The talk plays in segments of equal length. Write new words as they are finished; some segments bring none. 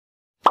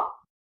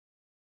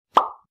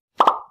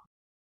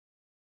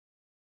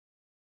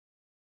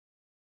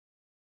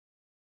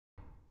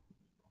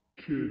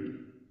Kid.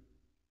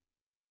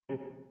 Uh,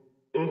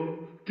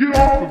 get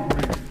off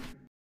of me!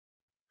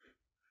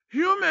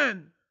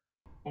 Human!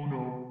 Oh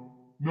no.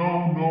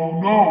 No, no,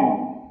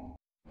 no!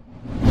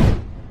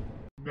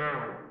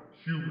 Now,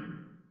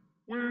 human.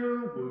 Where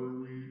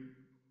were we?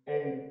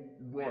 Oh,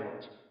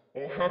 right.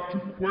 I'll have to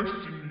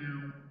question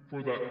you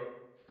for that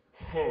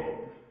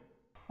hug.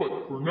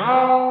 But for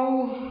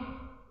now,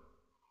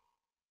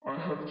 I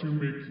have to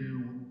make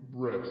you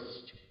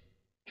rest.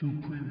 To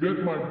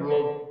prevent my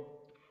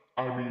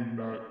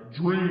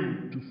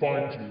dream to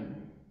find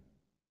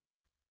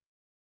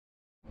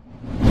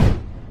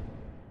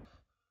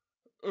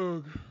you.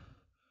 Ugh.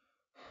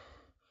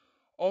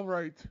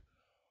 Alright.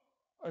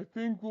 I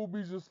think we'll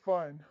be just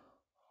fine.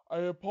 I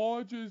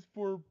apologize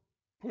for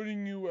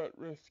putting you at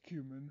risk,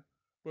 human.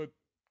 But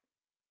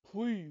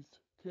please,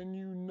 can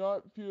you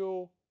not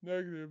feel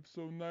negative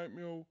so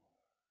Nightmare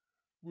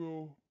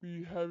will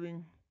be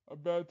having a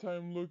bad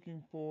time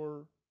looking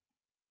for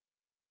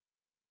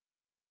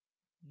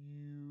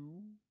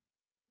you?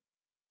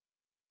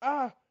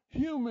 Ah!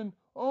 Human!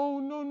 Oh,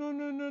 no, no,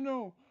 no, no,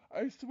 no!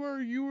 I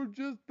swear you were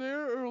just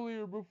there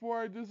earlier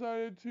before I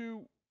decided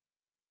to.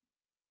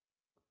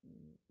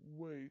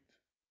 Wait.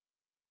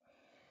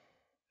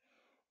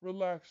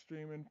 Relax,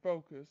 Dream, and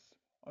focus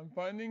on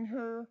finding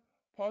her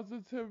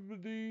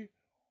positivity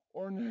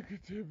or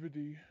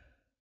negativity.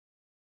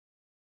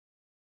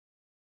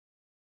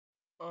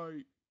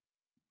 I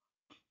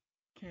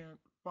can't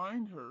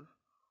find her.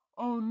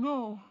 Oh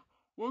no!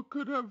 What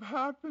could have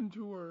happened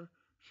to her?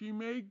 She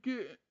may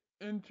get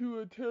into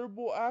a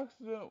terrible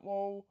accident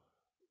while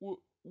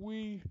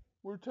we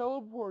were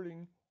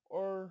teleporting,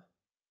 or.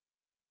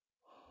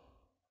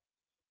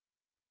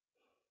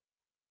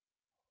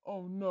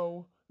 Oh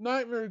no!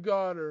 Nightmare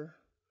got her!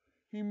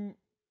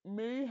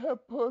 May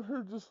have put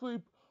her to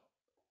sleep.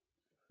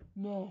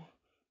 No,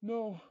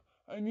 no,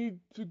 I need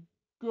to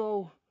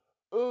go.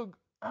 Ugh,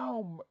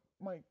 ow,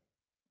 my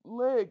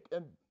leg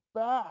and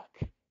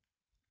back.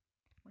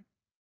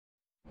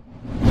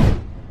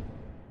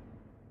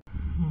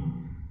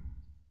 Hmm.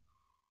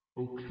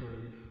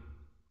 Okay.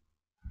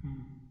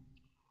 Hmm.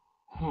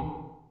 Huh.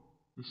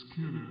 This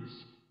kid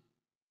is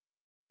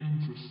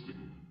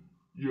interesting.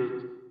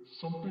 Yet,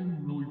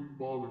 something really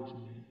bothers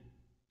me.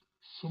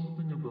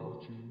 Something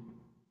about you.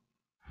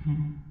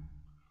 Hmm.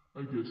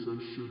 I guess I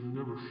should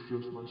never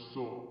stress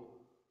myself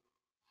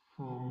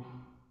from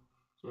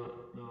that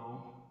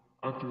now.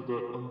 After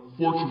that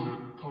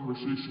unfortunate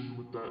conversation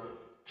with that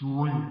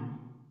dream.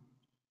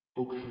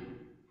 Okay.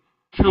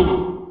 Killer,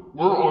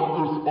 where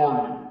on earth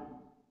are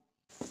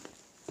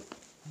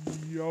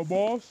Yeah,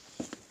 boss?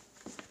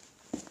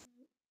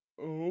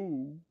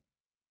 Oh,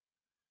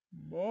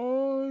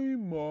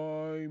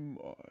 my.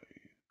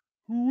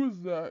 Who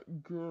was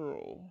that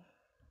girl?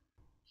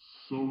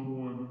 you?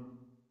 Someone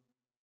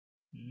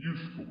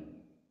useful.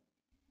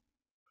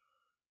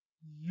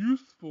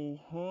 Useful,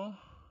 huh?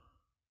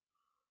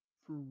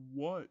 For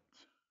what?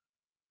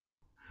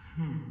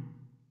 Hmm.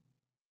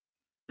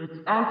 It's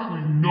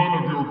actually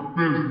none of your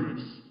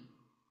business.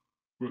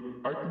 But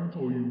I can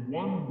tell you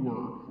one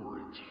word for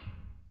it.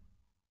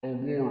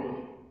 Aurora.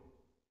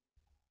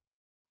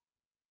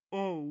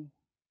 Oh,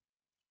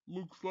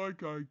 looks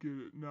like I get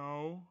it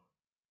now.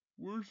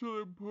 Where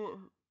should I put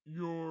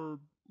your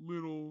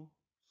little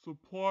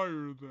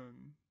supplier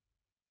then?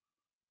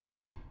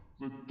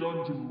 The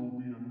dungeon will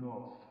be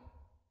enough.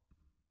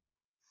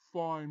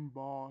 Fine,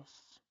 boss.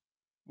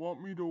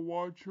 Want me to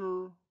watch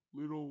her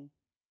little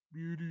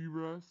beauty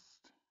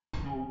rest?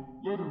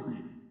 No, let her be.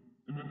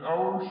 In an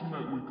hour she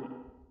might wake up.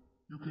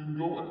 You can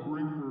go and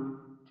bring her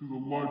to the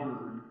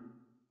library.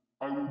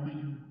 I will meet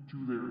you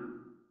two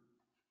there.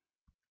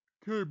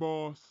 'Kay,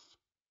 boss.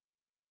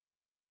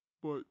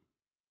 But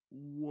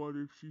what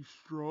if she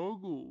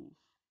struggles?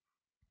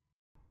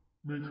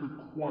 Make her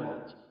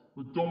quiet,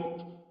 but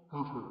don't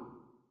hurt her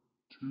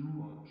too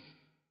much.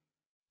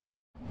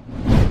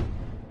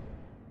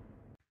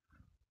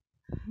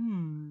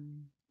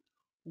 Hmm.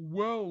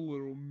 Well,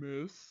 little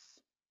miss,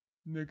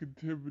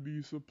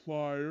 negativity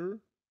supplier,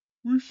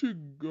 we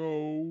should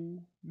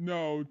go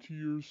now to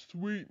your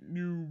sweet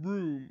new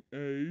room